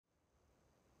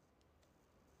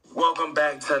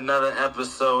Welcome back to another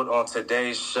episode. On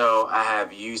today's show, I have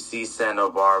UC Santa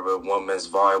Barbara women's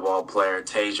volleyball player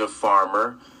Tasia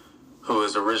Farmer, who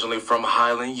is originally from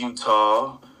Highland,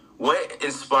 Utah. What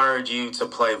inspired you to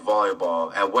play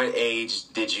volleyball? At what age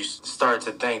did you start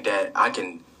to think that I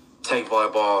can take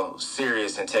volleyball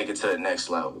serious and take it to the next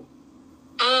level?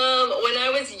 When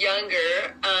I was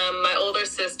younger, my older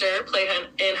sister played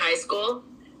in high school,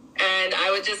 and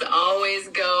I would just always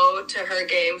go to her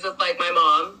games with, like, my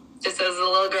mom, just as a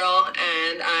little girl,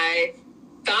 and I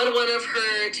found one of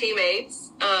her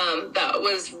teammates that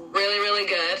was really, really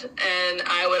good, and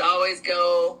I would always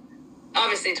go,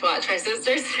 obviously, to watch my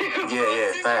sisters.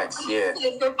 Yeah, facts, yeah.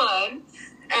 For fun.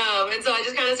 And so I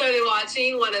just kind of started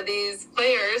watching one of these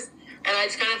players, and I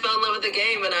just kind of fell in love with the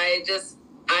game, and I just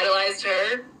idolized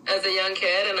her as a young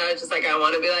kid, and I was just like, I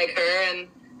want to be like her, and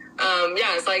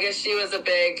so I guess she doesn't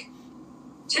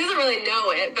really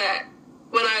know it, but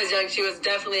when I was young, she was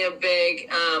definitely a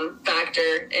big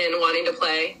factor in wanting to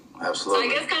play. Absolutely.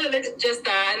 So I guess kind of just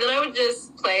that, and then I would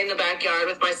just play in the backyard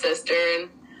with my sister, and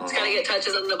just kind of get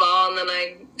touches on the ball, and then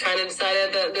I kind of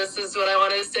decided that this is what I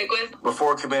wanted to stick with.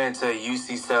 Before committing to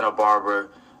UC Santa Barbara,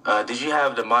 did you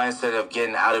have the mindset of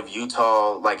getting out of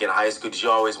Utah, like in high school? Did you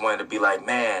always want to be like,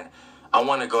 man, I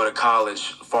want to go to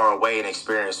college far away and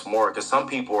experience more? Because some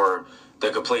people are the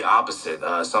complete opposite.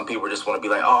 Some people just want to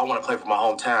be like, oh, I want to play for my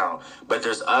hometown. But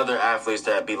there's other athletes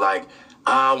that be like,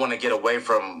 I want to get away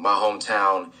from my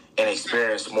hometown and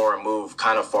experience more and move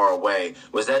kind of far away.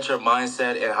 Was that your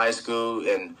mindset in high school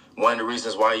and one of the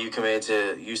reasons why you committed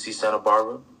to UC Santa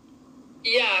Barbara?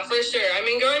 Yeah, for sure. I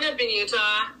mean, growing up in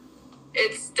Utah,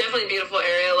 it's definitely a beautiful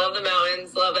area. Love the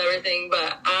mountains, love everything.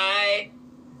 But I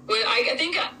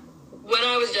think when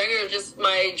I was younger, it was just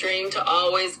my dream to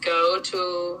always go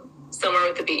to somewhere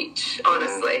with the beach,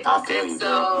 honestly. I feel you,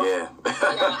 so, yeah.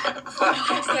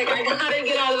 It's like, I gotta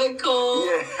get out of the cold.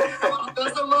 Yeah. I want to go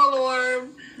somewhere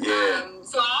warm. Yeah.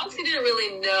 So I actually didn't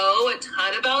really know a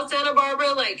ton about Santa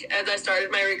Barbara, like, as I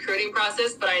started my recruiting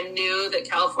process, but I knew that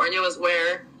California was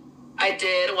where I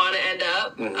did want to end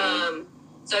up. Mm-hmm.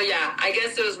 So yeah, I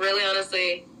guess it was really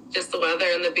honestly just the weather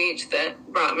and the beach that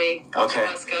brought me to the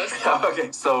West Coast.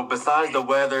 Okay. So besides the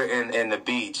weather and the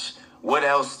beach, what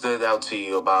else stood out to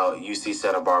you about UC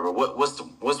Santa Barbara?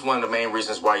 What's one of the main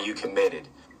reasons why you committed?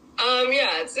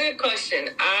 Yeah, it's a good question.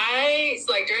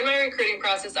 During my recruiting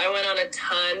process, I went on a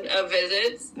ton of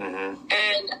visits,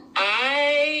 and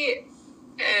I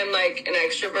am like an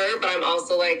extrovert, but I'm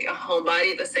also like a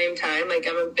homebody at the same time. Like,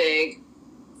 I'm a big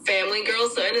family girl,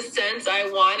 so in a sense, I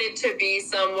wanted to be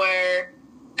somewhere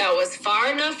that was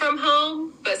far enough from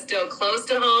home, but still close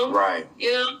to home. Right.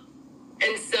 You know?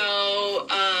 And so,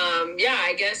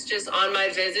 I guess just on my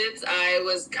visits, I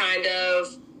was kind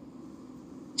of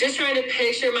just trying to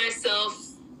picture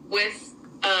myself with,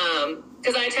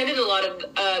 because I attended a lot of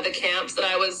the camps that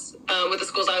I was, with the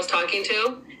schools I was talking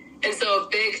to. And so a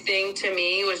big thing to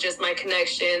me was just my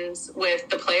connections with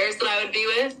the players that I would be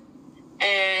with.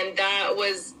 And that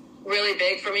was really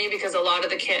big for me because a lot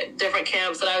of the different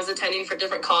camps that I was attending for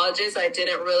different colleges, I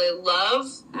didn't really love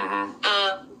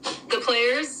the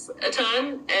players a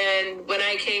ton. And when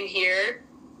I came here,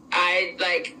 I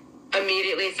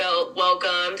immediately felt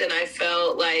welcomed, and I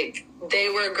felt like they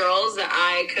were girls that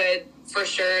I could for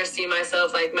sure see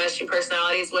myself like meshing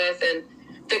personalities with. And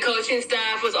the coaching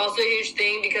staff was also a huge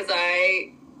thing because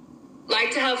I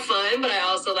like to have fun, but I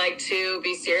also like to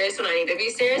be serious when I need to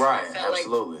be serious. Right, I felt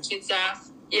absolutely. Like coaching staff,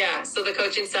 yeah. So the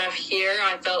coaching staff here,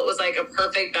 I felt was like a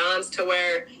perfect balance to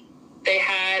where they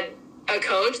had a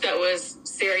coach that was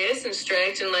serious and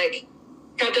strict and like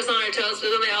kept us on our toes, but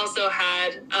then they also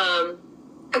had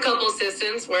a couple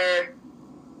assistants where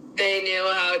they knew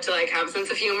how to like have a sense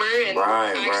of humor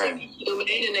and be human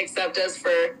and accept us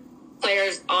for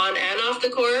players on and off the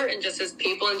court and just as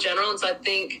people in general. And so I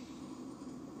think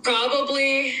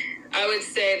probably I would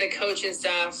say the coaching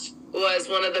staff was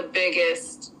one of the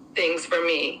biggest things for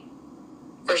me,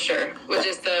 for sure, with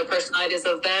just the personalities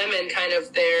of them and kind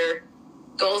of their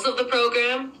goals of the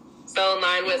program fell in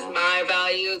line with my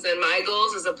values and my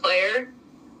goals as a player.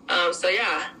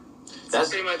 That's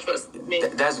pretty much what's me.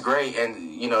 That's great.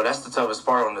 And, that's the toughest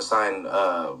part on deciding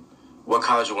what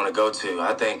college you want to go to.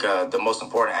 I think the most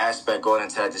important aspect going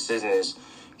into that decision is,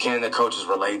 can the coaches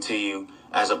relate to you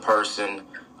as a person?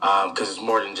 Because it's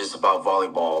more than just about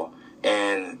volleyball.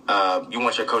 And you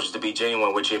want your coaches to be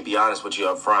genuine with you and be honest with you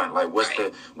up front. Like,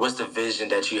 what's the vision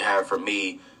that you have for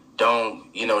me?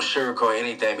 Don't, sugarcoat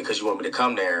anything because you want me to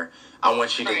come there. I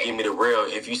want you to give me the real.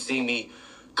 If you see me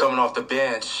coming off the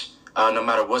bench, no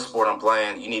matter what sport I'm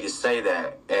playing, you need to say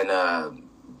that and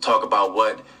talk about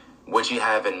what you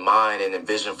have in mind and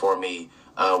envision for me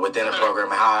within a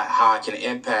program, and how I can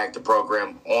impact the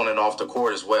program on and off the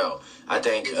court as well. I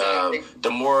think the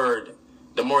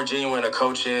more genuine a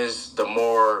coach is, the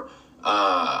more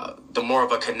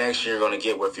of a connection you're going to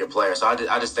get with your players. So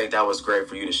I just think that was great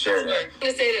for you to share that. I'm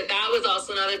going to say that was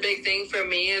also another big thing for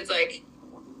me. It's like,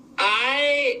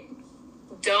 I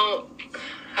don't,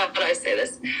 how do I say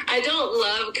this? I don't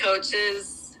love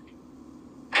coaches,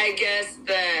 I guess,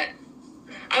 that,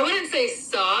 I wouldn't say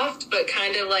soft, but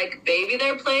kind of like baby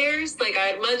their players. Like,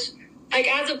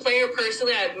 as a player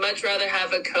personally, I'd much rather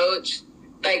have a coach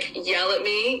like yell at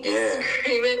me,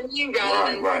 scream at me,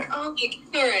 rather than like, oh, all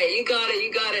right, you got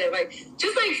it. Like,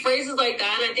 just like phrases like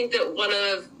that. And I think that one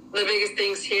of the biggest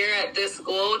things here at this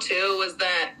school too was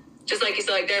that, just like you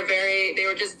said, like they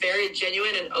were just very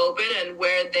genuine and open, and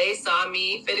where they saw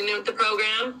me fitting in with the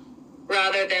program,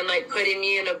 rather than like putting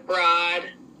me in a broad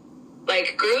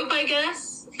like group, I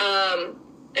guess. And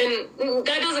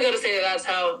that doesn't go to say that that's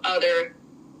how other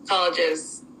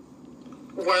colleges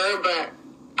were, but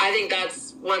I think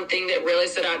that's one thing that really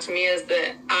stood out to me, is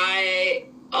that I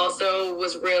also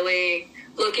was really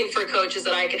looking for coaches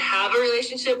that I could have a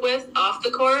relationship with off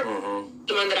the court.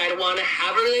 Someone that I'd want to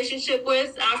have a relationship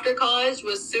with after college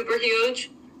was super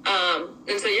huge.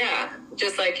 And so, yeah,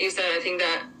 just like you said, I think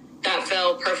that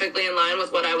fell perfectly in line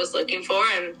with what I was looking for,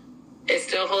 and it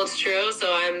still holds true.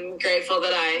 So I'm grateful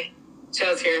that I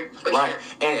chose here, for sure.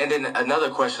 And then another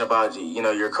question about,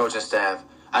 your coaching staff.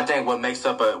 I think what makes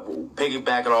up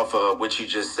piggybacking off of what you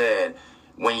just said,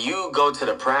 when you go to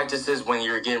the practices, when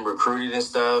you're getting recruited and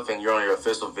stuff, and you're on your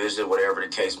official visit, whatever the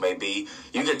case may be,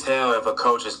 you can tell if a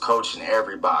coach is coaching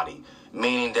everybody,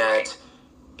 meaning that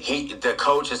the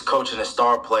coach is coaching a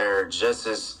star player just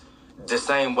as the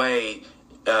same way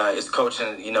is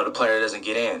coaching, the player that doesn't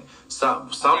get in. Some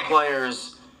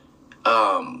players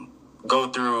go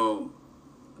through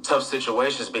tough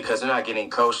situations because they're not getting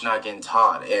coached, not getting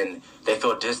taught, and they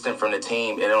feel distant from the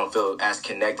team, and they don't feel as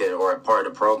connected or a part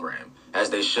of the program as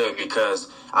they should,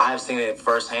 because I have seen it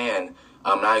firsthand.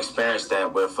 And I experienced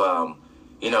that with,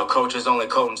 coaches only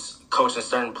coaching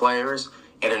certain players,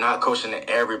 and they're not coaching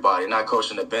everybody, not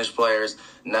coaching the bench players,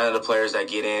 none of the players that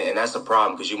get in, and that's a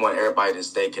problem because you want everybody to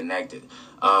stay connected.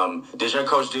 Does your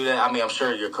coach do that? I mean, I'm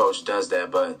sure your coach does that,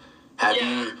 but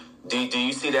do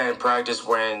you see that in practice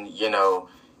when,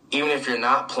 even if you're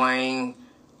not playing,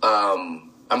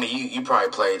 you probably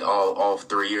played all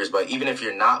 3 years, but even if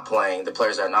you're not playing, the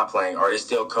players that are not playing, are they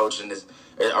still coaching this?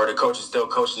 Are the coaches still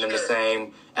coaching them the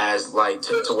same as like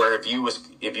to where if you was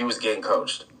getting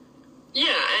coached?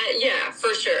 Yeah,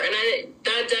 for sure. And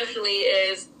that definitely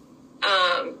is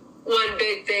one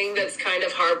big thing that's kind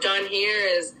of harped on here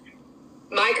is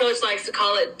my coach likes to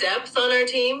call it depth on our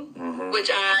team, which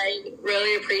I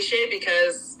really appreciate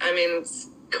because, it's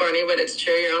corny, but it's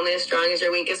true. You're only as strong as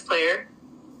your weakest player.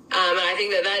 And I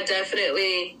think that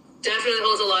definitely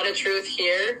holds a lot of truth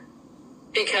here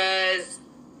because,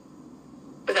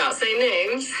 without saying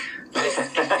names,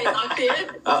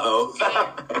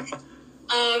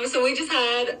 so we just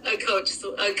had a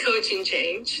coaching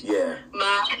change. Yeah.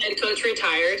 My head coach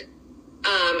retired,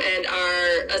 and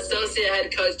our associate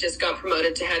head coach just got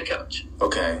promoted to head coach.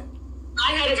 Okay.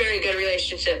 I had a very good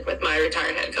relationship with my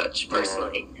retired head coach,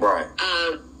 personally. Right.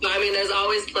 There's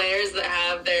always players that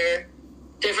have their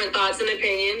different thoughts and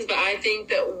opinions, but I think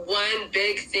that one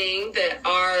big thing that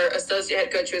our associate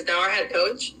head coach, who is now our head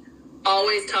coach,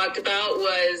 always talked about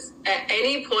was at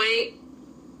any point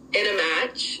in a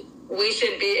match, we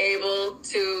should be able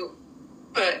to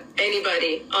put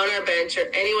anybody on our bench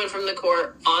or anyone from the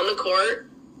court on the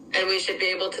court, and we should be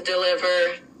able to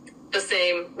deliver the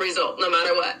same result no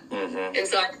matter what. And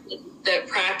so I think that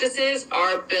practices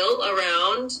are built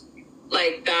around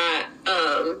like that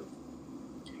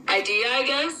idea, I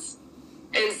guess.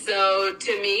 And so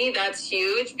to me, that's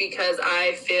huge because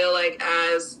I feel like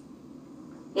as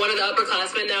one of the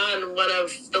upperclassmen now and one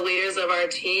of the leaders of our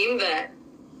team that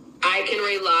I can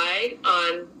rely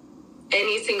on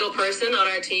any single person on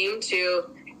our team to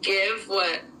give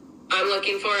what I'm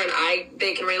looking for, and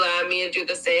they can rely on me to do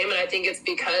the same. And I think it's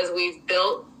because we've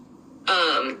built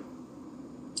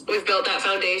that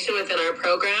foundation within our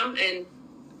program, and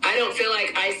I don't feel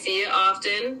like I see it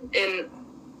often in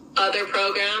other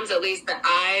programs, at least that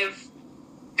I've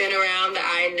been around, that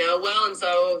I know well. And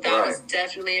so that was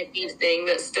definitely a huge thing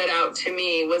that stood out to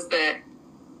me, was that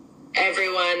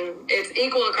everyone, it's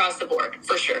equal across the board,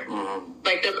 for sure.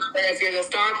 Like, no matter if you're the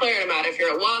star player, no matter if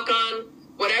you're a walk-on,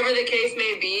 whatever the case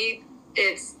may be,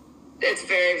 it's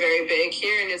very, very big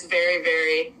here, and it's very,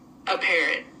 very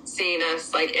apparent seeing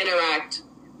us, like, interact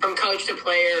from coach to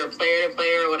player or player to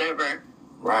player or whatever.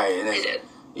 Right.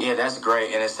 Yeah, that's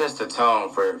great, and it sets the tone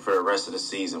for the rest of the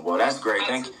season. Well, that's great.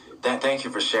 Thank you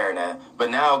for sharing that. But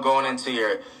now going into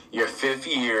your fifth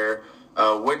year,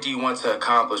 what do you want to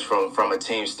accomplish from a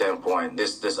team standpoint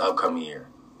this upcoming year?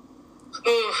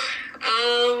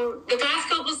 The past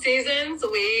couple seasons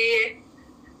we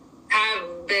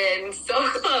have been so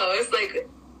close. Like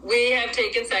we have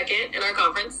taken second in our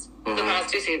conference the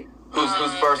past 2 seasons.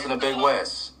 Who's first in the Big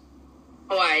West?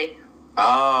 Hawaii.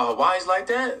 Oh, Hawaii's like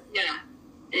that? Yeah,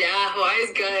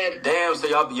 Hawaii's good. Damn, so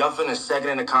y'all finished second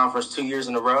in the conference 2 years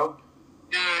in a row?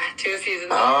 2 seasons.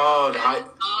 Oh,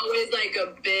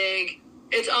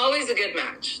 it's always a good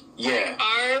match. Yeah.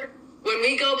 Like when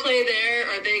we go play there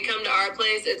or they come to our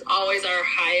place, it's always our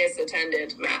highest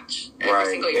attended match every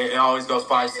single year. It always goes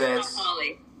 5 sets.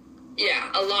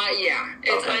 Yeah, a lot. Yeah,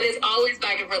 it's always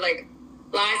back and forth. Like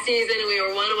last season, we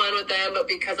were 1-1 with them, but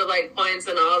because of like points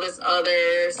and all this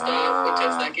other stuff, we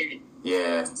took second.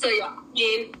 Yeah. So yeah, I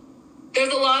mean,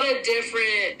 there's a lot of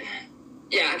different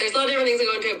things that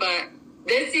go into it, but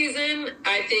this season,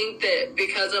 I think that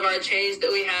because of our change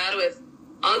that we had, with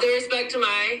all due respect to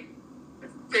my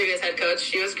previous head coach,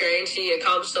 she was great and she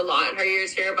accomplished a lot in her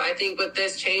years here, but I think with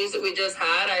this change that we just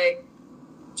had, I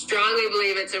strongly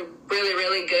believe it's a really,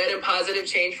 really good and positive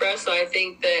change for us. So I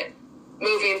think that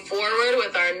moving forward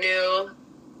with our new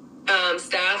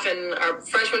staff and our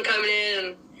freshmen coming in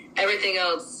and everything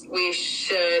else, we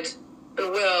should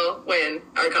and will win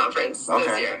our conference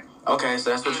this year. Okay, so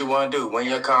that's what you want to do, win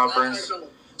your conference.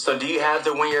 So do you have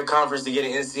to win your conference to get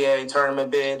an NCAA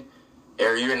tournament bid? Or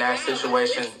are you in that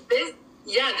situation? This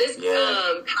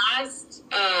past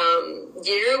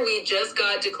year, we just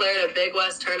got declared a Big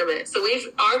West tournament. So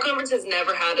our conference has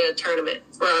never had a tournament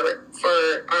for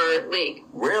our league.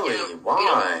 Really?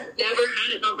 Why? Never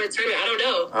had a conference tournament. I don't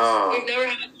know. Oh. We've never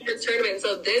had a conference tournament.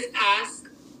 So this past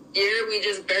year, we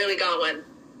just barely got one.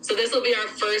 So this will be our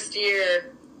first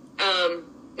year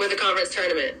with a conference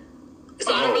tournament.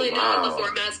 So I don't really know what the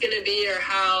format's going to be or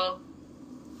how,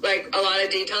 like, a lot of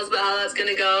details about how that's going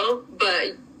to go.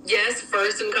 But yes,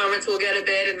 first in conference we'll get a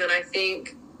bid, and then I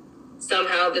think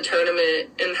somehow the tournament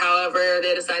and however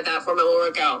they decide that format will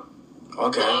work out.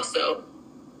 Okay. Will also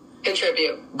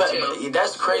contribute. But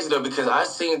that's crazy though, because I've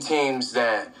seen teams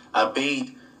that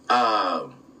beat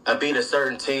a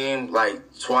certain team like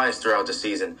twice throughout the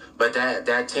season, but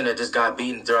that team that just got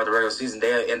beaten throughout the regular season,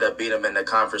 they end up beating them in the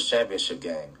conference championship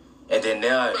game. And then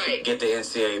they'll get the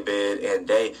NCAA bid, and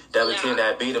the other team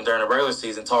that beat them during the regular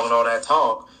season talking all that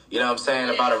talk, you know what I'm saying,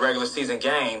 about a regular season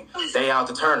game, they out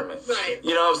the tournament. Right.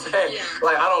 You know what I'm saying? Yeah.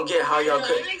 Like, I don't get how y'all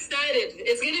could. I'm excited.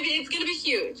 It's gonna be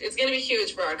huge. It's gonna be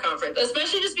huge for our conference,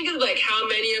 especially just because of like how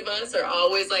many of us are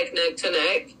always like neck to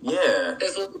neck. Yeah.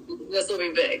 This will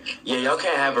be big. Yeah, y'all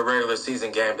can't have a regular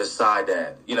season game decide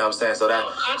that. You know what I'm saying? So that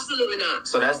absolutely not.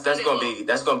 So that's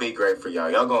gonna be great for y'all.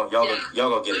 Y'all gonna get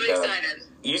it done. I'm excited.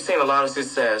 You've seen a lot of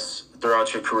success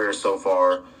throughout your career so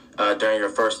far during your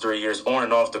first 3 years on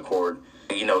and off the court.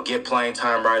 You know, get playing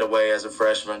time right away as a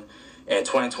freshman. In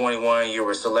 2021, you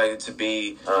were selected to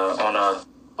be on a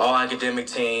all-academic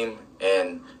team,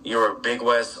 and you were Big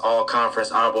West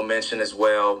All-Conference honorable mention as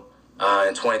well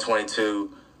in 2022.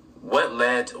 What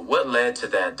led to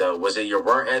that, though? Was it your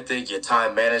work ethic, your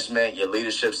time management, your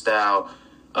leadership style?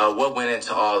 What went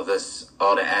into all the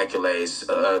accolades?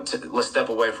 Let's step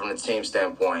away from the team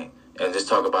standpoint and just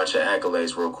talk about your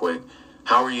accolades real quick.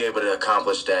 How were you able to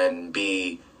accomplish that and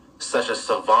be such a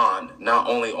savant, not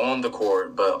only on the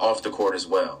court, but off the court as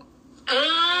well?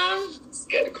 It's a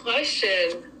good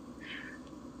question.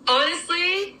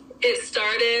 Honestly, it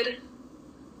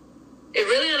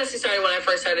really honestly started when I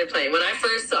first started playing.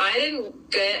 So I didn't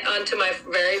get onto my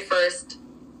very first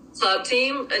club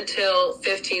team until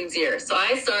 15th year. So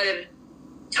I started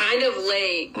kind of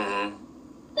late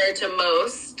compared to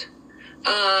most.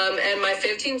 And my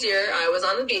 15th year, I was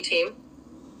on the B team.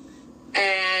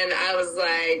 And I was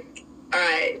like, all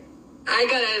right,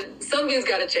 something's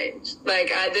got to change.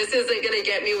 Like, this isn't going to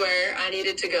get me where I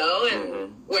needed to go,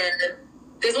 and where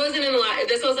this wasn't in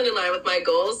line with my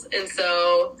goals. And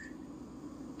so,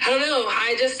 I don't know,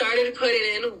 I just started putting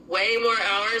in way more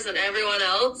hours than everyone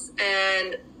else.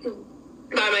 And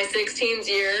by my 16th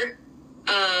year,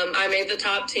 I made the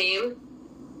top team.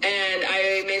 And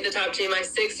I made the top team my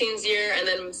 16th year, and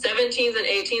then 17th and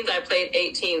 18th, I played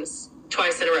 18s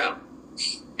twice in a row.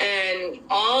 And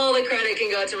all the credit can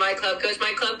go to my club coach.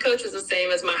 My club coach was the same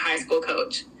as my high school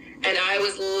coach. And I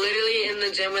was literally in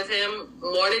the gym with him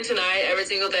morning to night, every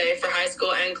single day for high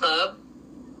school and club.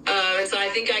 And so I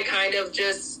think I kind of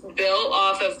just built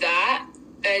off of that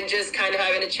and just kind of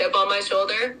having a chip on my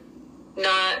shoulder.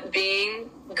 not being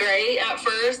great at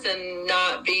first and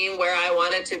not being where I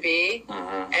wanted to be.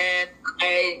 And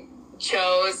I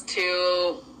chose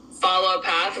to follow a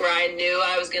path where I knew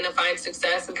I was going to find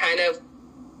success and kind of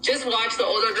just watch the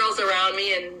older girls around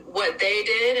me and what they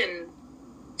did and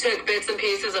took bits and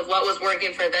pieces of what was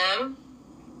working for them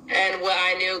and what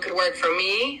I knew could work for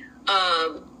me.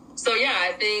 So yeah,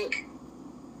 I think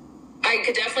I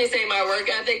could definitely say my work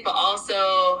ethic, but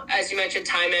also, as you mentioned,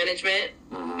 time management,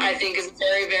 I think is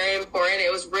very, very important.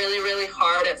 It was really, really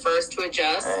hard at first to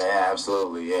adjust. Yeah,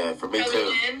 absolutely. Yeah, for me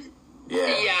too.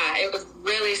 Yeah, it was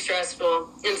really stressful.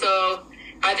 And so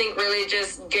I think really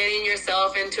just getting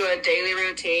yourself into a daily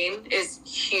routine is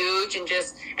huge, and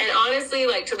honestly,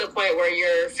 like to the point where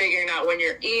you're figuring out when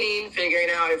you're eating, figuring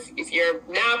out if you're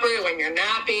napper, when you're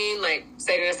napping, like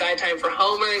setting aside time for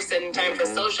homework, setting time for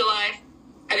social life.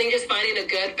 I think just finding a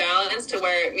good balance to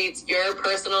where it meets your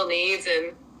personal needs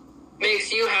and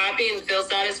makes you happy and feel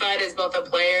satisfied as both a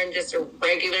player and just a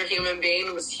regular human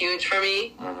being was huge for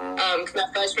me. Because my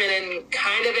freshman and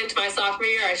kind of into my sophomore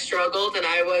year, I struggled and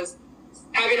I was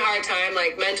having a hard time,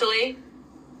 like mentally.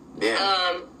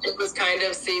 It was kind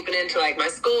of seeping into like my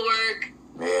schoolwork.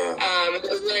 It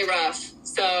was really rough.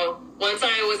 So once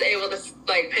I was able to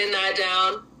like pin that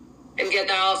down and get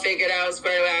that all figured out and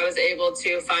squared away, I was able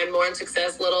to find more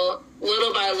success little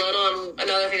by little. And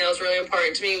another thing that was really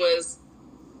important to me was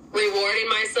rewarding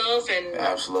myself and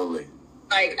absolutely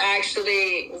like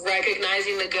actually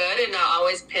recognizing the good and not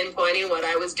always pinpointing what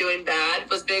I was doing bad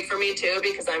was big for me too,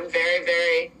 because I'm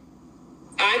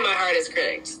my hardest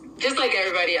critic, just like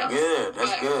everybody else. Yeah,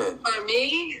 that's good. For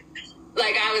me,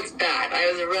 like I was bad.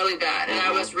 I was really bad, and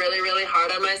I was really, really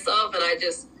hard on myself. And I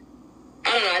don't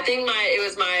know. I think it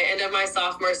was my end of my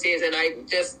sophomore season. I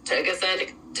just took a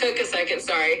second,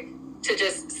 to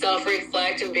just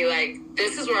self-reflect and be like,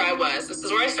 this is where I was. This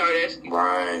is where I started.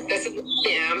 Right. This is where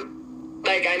I am.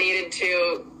 Like, I needed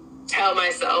to tell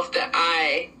myself that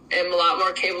I am a lot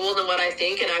more capable than what I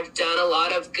think, and I've done a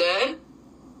lot of good.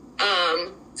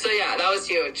 So, yeah, that was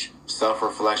huge.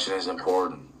 Self-reflection is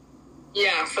important.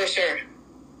 Yeah, for sure.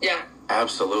 Yeah.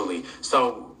 Absolutely.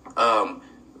 So,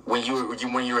 when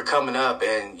you were coming up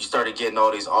and you started getting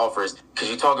all these offers, because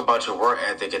you talk about your work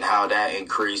ethic and how that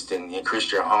increased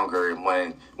your hunger and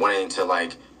wanting to,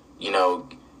 like,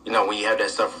 when you have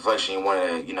that self-reflection, you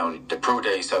want to prove to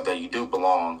yourself that you do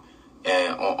belong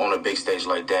and on a big stage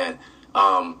like that.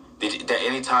 Did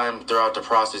any time throughout the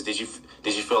process did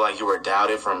you feel like you were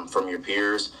doubted from your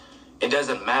peers? It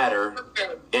doesn't matter.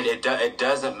 It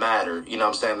doesn't matter. You know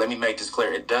what I'm saying? Let me make this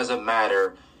clear. It doesn't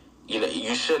matter.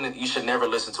 You should never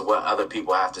listen to what other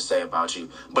people have to say about you.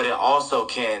 But it also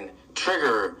can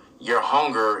trigger your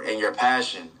hunger and your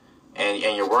passion and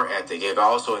your work ethic. It can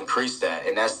also increase that.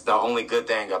 And that's the only good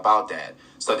thing about that.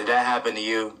 So did that happen to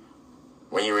you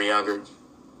when you were younger?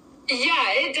 Yeah,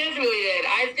 it definitely did.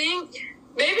 I think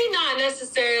maybe not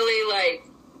necessarily like,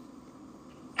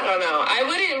 I don't know. I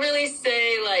wouldn't really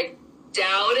say like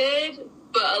doubted,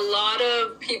 but a lot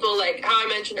of people, like how I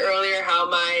mentioned earlier, how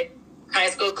my high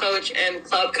school coach and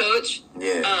club coach,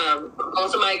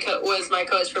 also was my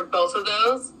coach for both of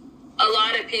those. A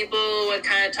lot of people would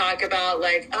kind of talk about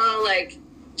like, oh, like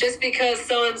just because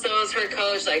so-and-so is her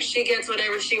coach, like she gets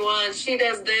whatever she wants. She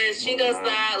does this, she does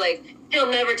that. Like he'll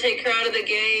never take her out of the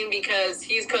game because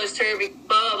he's coached her, blah,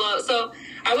 blah, blah. So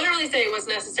I wouldn't really say it was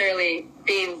necessarily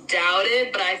being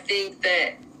doubted, but I think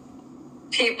that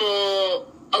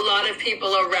a lot of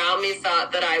people around me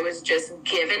thought that I was just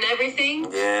given everything.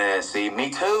 Yeah, see, me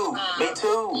too. Me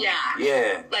too. Yeah.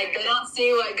 Yeah. Like, they don't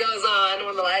see what goes on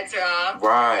when the lights are off.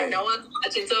 Right. Like, no one's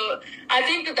watching. So I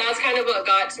think that that's kind of what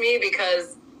got to me,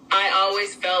 because I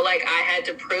always felt like I had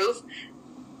to prove.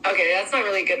 Okay, that's not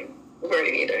really good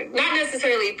wording either. Not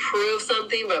necessarily prove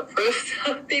something, but prove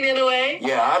something in a way.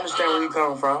 Yeah, I understand where you're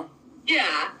coming from.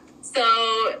 Yeah. So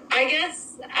I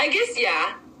guess,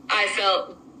 yeah, I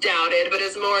felt doubted, but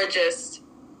it's more just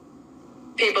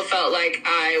people felt like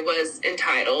I was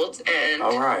entitled and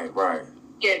right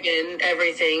given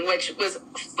everything, which was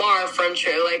far from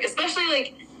true. Like, especially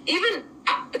like even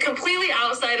completely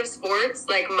outside of sports,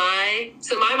 like my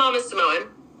mom is Samoan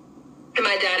and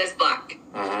my dad is Black.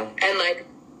 And like,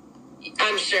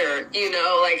 I'm sure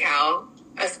like how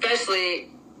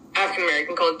especially African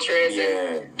American culture is,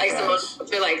 and like Samoans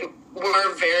feel like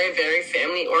we're very, very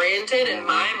family oriented, and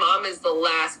my mom is the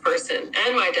last person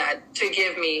and my dad to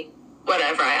give me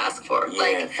whatever I ask for.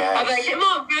 Like, I'm like, hey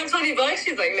mom, grab $20.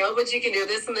 She's like, no, but you can do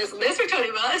this and this and this for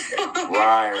 $20.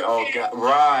 Right. Oh God.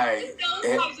 Right.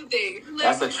 Those types of things. Like,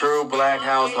 that's a true Black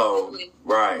household.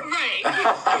 Right. Right.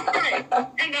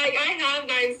 And I have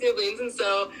 9 siblings, and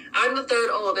so I'm the third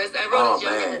oldest. Everyone is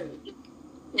younger than me.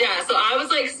 Yeah, so I was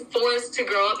like forced to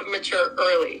grow up and mature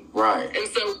early. Right. And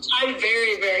so I'm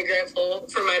very, very grateful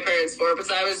for my parents for it,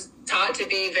 because I was taught to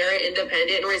be very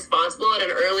independent and responsible at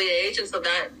an early age. And so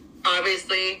that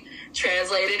obviously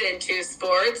translated into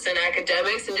sports and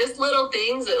academics and just little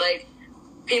things that like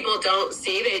people don't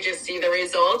see. They just see the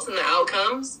results and the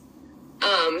outcomes.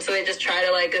 So they just try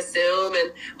to like assume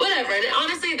and whatever. And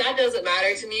honestly, that doesn't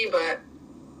matter to me, but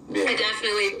yeah. I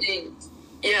definitely think,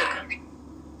 yeah.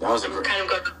 That was kind of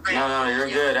going. No, you're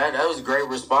good. That was a great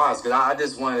response, because I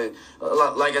just wanted,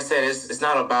 like I said, it's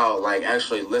not about like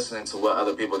actually listening to what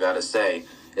other people got to say.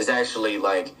 It's actually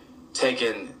like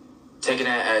taking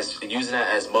that as, using that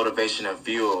as motivation and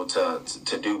fuel to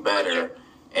do better,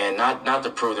 and not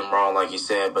to prove them wrong, like you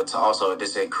said, but to also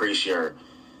just increase your,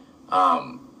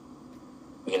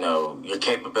 your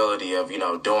capability of,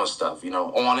 doing stuff,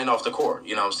 on and off the court.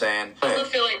 You know what I'm saying? I also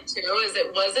feel like too is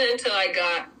it wasn't until I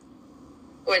got,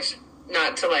 which,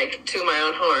 not to like toot my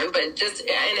own horn, but just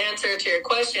in answer to your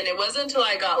question, it wasn't until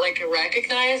I got like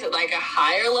recognized at like a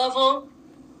higher level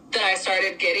that I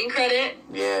started getting credit.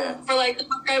 Yeah. For like the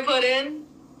work I put in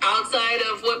outside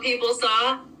of what people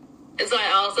saw. And so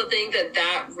I also think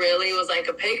that really was like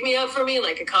a pick me up for me,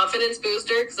 like a confidence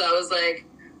booster, because I was like,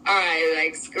 all right,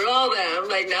 like screw all them.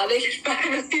 Like now they can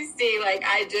finally see like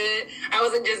I did it. I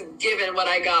wasn't just given what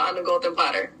I got on the golden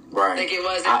platter. Right. Like it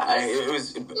wasn't.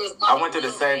 I went through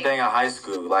the same thing in high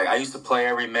school. Like I used to play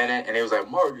every minute, and it was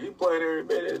like, Mark, you played every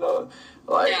minute.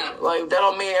 Like that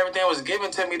don't mean everything was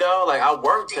given to me though. Like I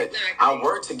worked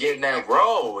to get in that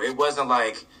role. It wasn't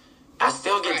like I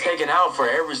still get taken out for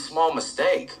every small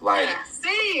mistake. Like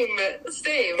same.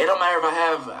 It don't matter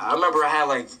if I remember I had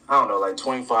like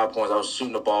 25 points. I was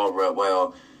shooting the ball real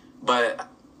well, but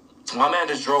my man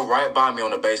just drove right by me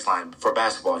on the baseline for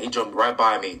basketball. He drove right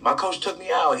by me. My coach took me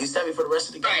out. He set me for the rest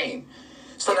of the game.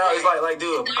 So now it's like,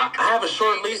 dude, I have a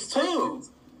short lease too.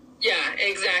 Yeah,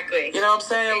 exactly. You know what I'm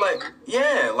saying? Like,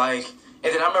 yeah, like,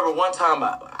 and then I remember one time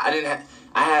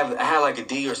I had like a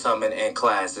D or something in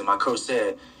class, and my coach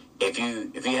said, if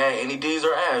you had any D's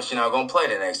or F's, you're not gonna play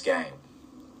the next game.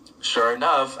 Sure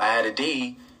enough, I had a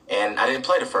D, and I didn't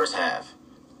play the first half.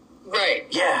 Right.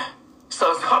 Yeah.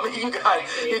 So I mean, you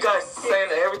guys saying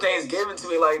that everything's given to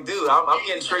me, like, dude, I'm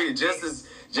getting treated just as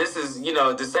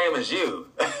the same as you.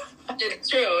 It's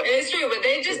true, but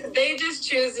they just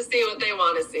choose to see what they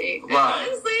want to see. And right.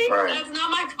 Honestly, that's not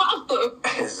my problem.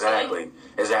 Exactly.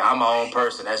 I'm my own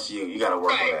person. That's you. You got to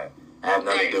work on that. I have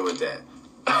nothing to do with that.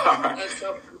 All right. That's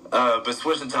so but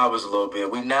switching topics a little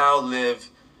bit, we now live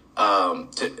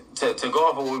to go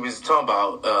off of what we was talking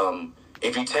about.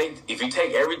 If you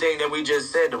take everything that we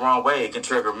just said the wrong way, it can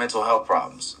trigger mental health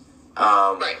problems.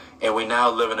 Right. And we now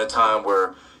live in a time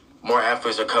where more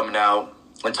athletes are coming out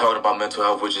and talking about mental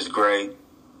health, which is great,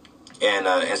 and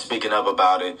speaking up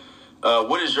about it.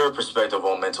 What is your perspective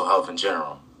on mental health in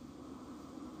general?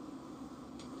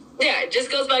 Yeah, it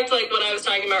just goes back to like what I was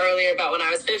talking about earlier about when I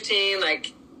was 15.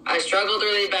 Like I struggled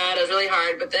really bad. It was really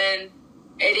hard, but then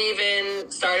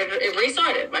it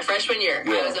restarted my freshman year.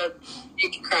 Yeah. I was a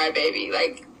big crybaby.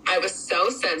 Like I was so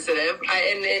sensitive.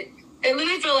 It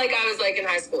literally felt like I was like in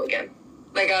high school again.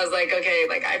 Like I was like, okay,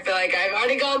 like I feel like I've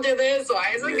already gone through this.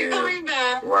 Why is it coming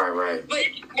back? Right. But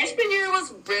freshman year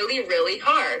was really, really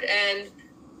hard, and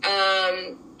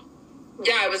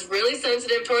I was really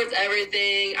sensitive towards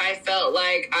everything. I felt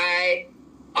like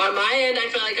on my end, I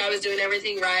felt like I was doing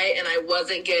everything right, and I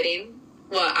wasn't getting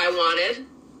what I wanted.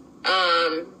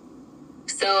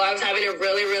 So I was having a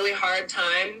really, really hard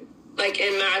time. Like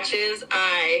in matches,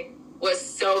 I was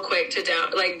so quick to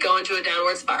go into a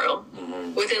downward spiral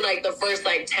within like the first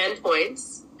like 10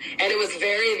 points, and it was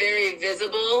very, very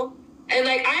visible. And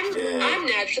like I'm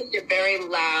naturally a very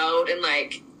loud and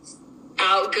like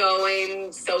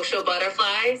outgoing social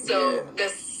butterfly. So the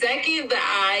second that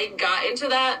I got into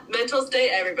that mental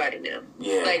state, everybody knew.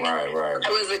 Yeah, like, right. I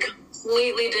was a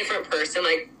completely different person.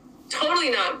 Like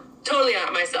totally not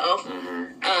myself.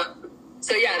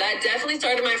 So yeah, that definitely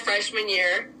started my freshman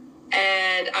year,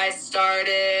 and I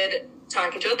started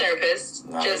talking to a therapist.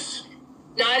 Nice. Just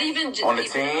not even on the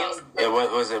team.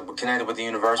 Was it connected with the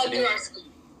university? Through our school.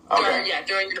 Okay.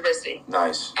 Through our university.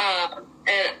 Nice.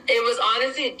 And it was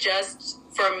honestly just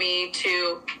for me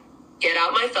to get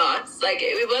out my thoughts. Like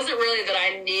it wasn't really that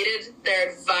I needed their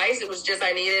advice. It was just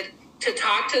I needed to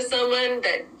talk to someone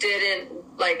that didn't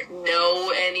like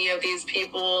know any of these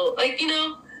people. Like,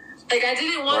 like I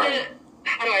didn't want to,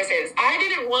 how do I say this? I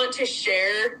didn't want to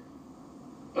share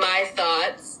my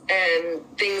thoughts and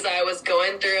things I was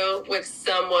going through with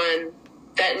someone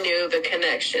that knew the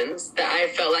connections that I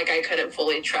felt like I couldn't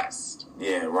fully trust.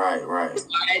 Yeah, right. So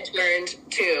I turned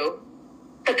to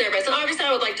a therapist. And obviously,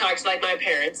 I would like talk to like my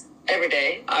parents every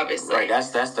day. Obviously, Right.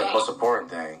 That's the most important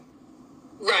thing.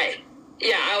 Right.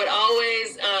 Yeah, I would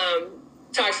always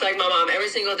talk to like my mom every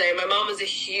single day. My mom was a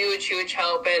huge, huge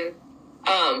help and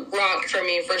rock for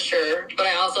me for sure. But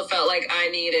I also felt like I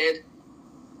needed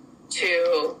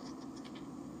to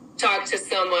talk to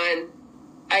someone,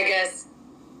 I guess,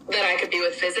 that I could be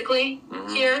with physically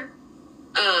here.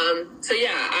 So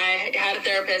yeah, I had a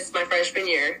therapist my freshman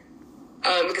year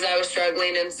because I was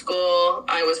struggling in school.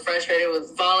 I was frustrated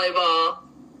with volleyball.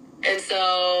 And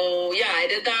so, yeah, I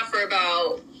did that for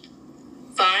about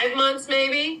 5 months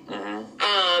maybe.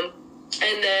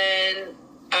 And then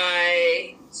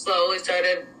I slowly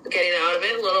started getting out of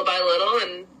it little by little,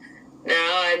 and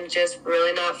now I'm just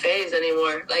really not phased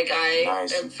anymore. Like, I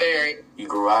am very... You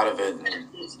grew out of it, and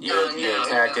you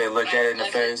attacked it, looked at it in the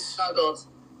face? Struggled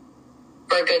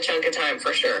for a good chunk of time,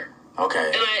 for sure.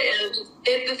 Okay.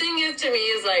 And the thing is, to me,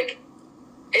 is like,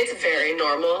 it's very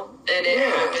normal, and it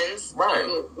happens to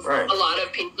a lot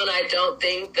of people, and I don't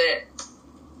think that...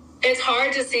 It's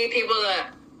hard to see people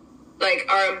that, like,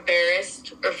 are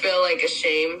embarrassed or feel, like,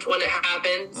 ashamed when it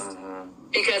happens.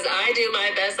 Because I do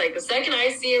my best. Like, the second I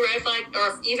see a red flag,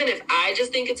 or even if I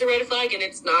just think it's a red flag and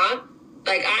it's not,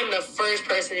 like, I'm the first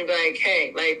person to be like,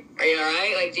 hey, like, are you all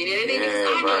right? Like, do you need anything? Because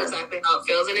I know exactly how it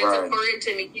feels. And it's important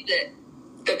to me that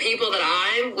the people that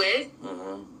I'm with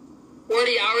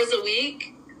 40 hours a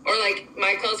week, or, like,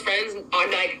 my close friends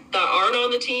like, that aren't on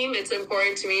the team, it's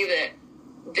important to me that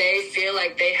they feel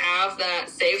like they have that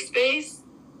safe space,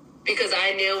 because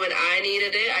I knew when I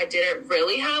needed it, I didn't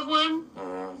really have one.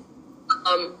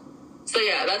 So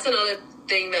yeah, that's another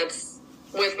thing that's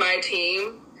with my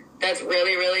team that's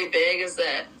really, really big, is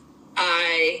that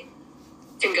I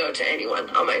can go to anyone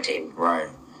on my team. Right.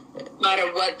 No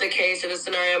matter what the case or the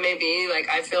scenario may be, like,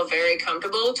 I feel very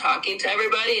comfortable talking to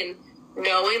everybody and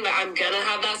knowing that I'm going to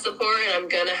have that support and I'm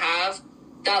going to have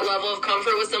that level of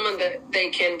comfort with someone that they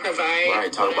can provide.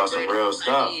 Right, talk about some real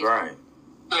stuff, right.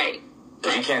 Right.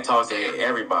 Because you can't talk to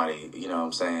everybody, you know what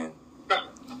I'm saying? Right.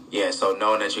 Yeah, so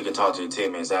knowing that you can talk to your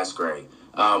teammates, that's great.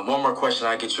 One more question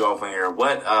I get you off in here.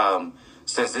 What,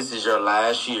 since this is your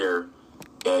last year,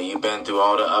 you've been through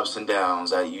all the ups and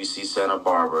downs at UC Santa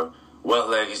Barbara, what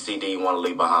legacy do you want to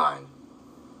leave behind?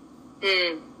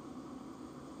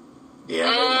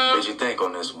 Yeah, what did you think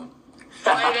on this one?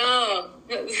 I know.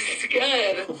 It's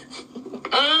good.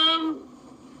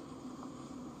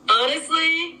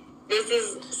 Honestly, this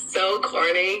is so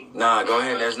corny. Nah, go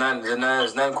ahead. There's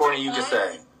nothing corny you can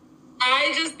say.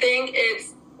 I just think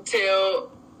it's to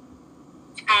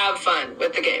have fun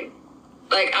with the game.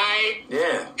 Like, I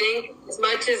think as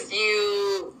much as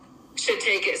you should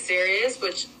take it serious,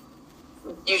 which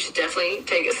you should definitely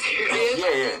take it serious,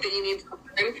 I think that you need to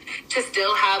learn to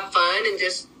still have fun and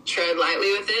just tread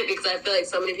lightly with it, because I feel like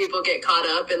so many people get caught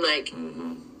up in, like,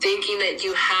 thinking that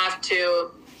you have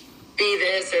to be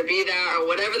this or be that or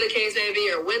whatever the case may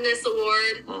be, or win this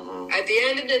award. At the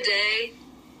end of the day,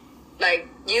 like,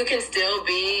 you can still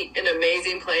be an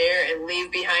amazing player and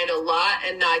leave behind a lot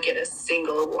and not get a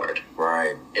single award.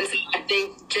 Right. And so I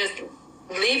think just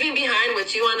leaving behind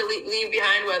what you want to leave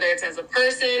behind, whether it's as a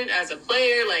person, as a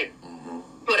player, like,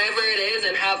 whatever it is,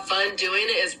 and have fun doing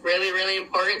it, is really, really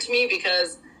important to me,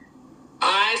 because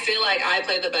I feel like I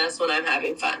play the best when I'm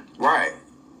having fun. Right.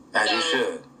 As you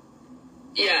should.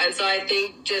 Yeah, and so I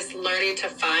think just learning to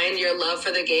find your love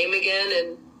for the game again,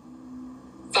 and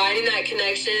finding that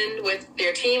connection with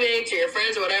your teammates or your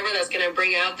friends or whatever that's going to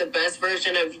bring out the best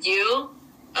version of you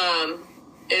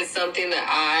is something that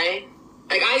I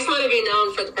just want to be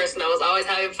known for the person that was always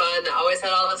having fun, that always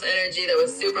had all this energy, that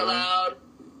was super loud,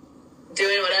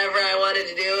 doing whatever I wanted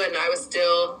to do, and I was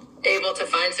still able to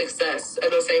find success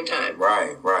at the same time.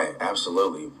 Right,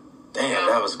 absolutely. Damn,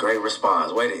 that was a great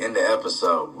response. Way to end the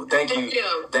episode. Well, thank you.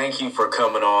 Thank you for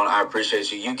coming on. I appreciate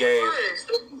you. Thank you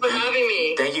for having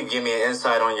me. Thank you for giving me an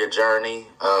insight on your journey.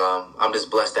 I'm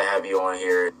just blessed to have you on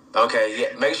here. Okay,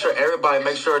 yeah. Make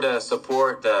sure to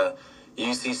support the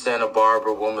UC Santa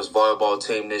Barbara women's volleyball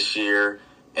team this year.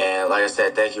 And like I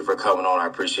said, thank you for coming on. I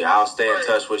appreciate it. I'll stay in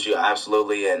touch with you,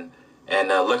 absolutely. And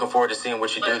looking forward to seeing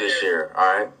what you do this year. All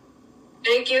right?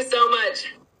 Thank you so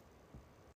much.